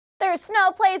There's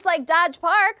no place like Dodge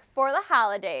Park for the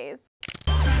holidays.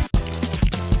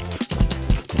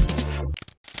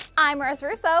 I'm Marissa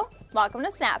Russo. Welcome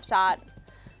to Snapshot.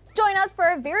 Join us for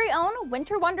our very own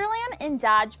winter wonderland in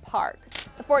Dodge Park.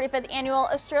 The 45th annual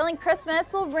Australian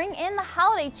Christmas will bring in the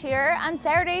holiday cheer on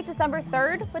Saturday, December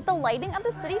 3rd with the lighting of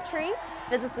the city tree,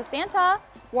 visits with Santa,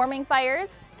 warming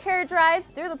fires, carriage rides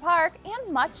through the park,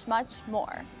 and much, much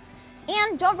more.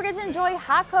 And don't forget to enjoy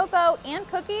hot cocoa and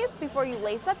cookies before you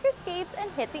lace up your skates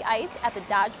and hit the ice at the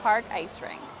Dodge Park Ice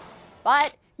Rink.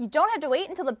 But you don't have to wait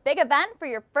until the big event for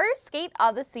your first skate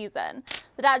of the season.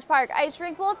 The Dodge Park Ice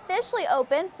Rink will officially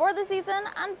open for the season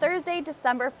on Thursday,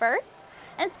 December 1st,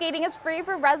 and skating is free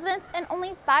for residents and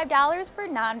only $5 for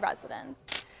non-residents.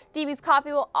 DB's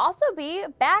Coffee will also be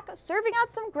back serving up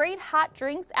some great hot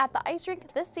drinks at the ice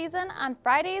rink this season on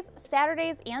Fridays,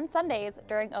 Saturdays, and Sundays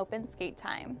during open skate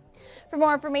time. For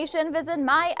more information, visit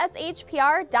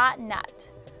myshpr.net.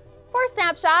 For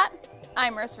Snapshot,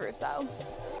 I'm Marissa Russo.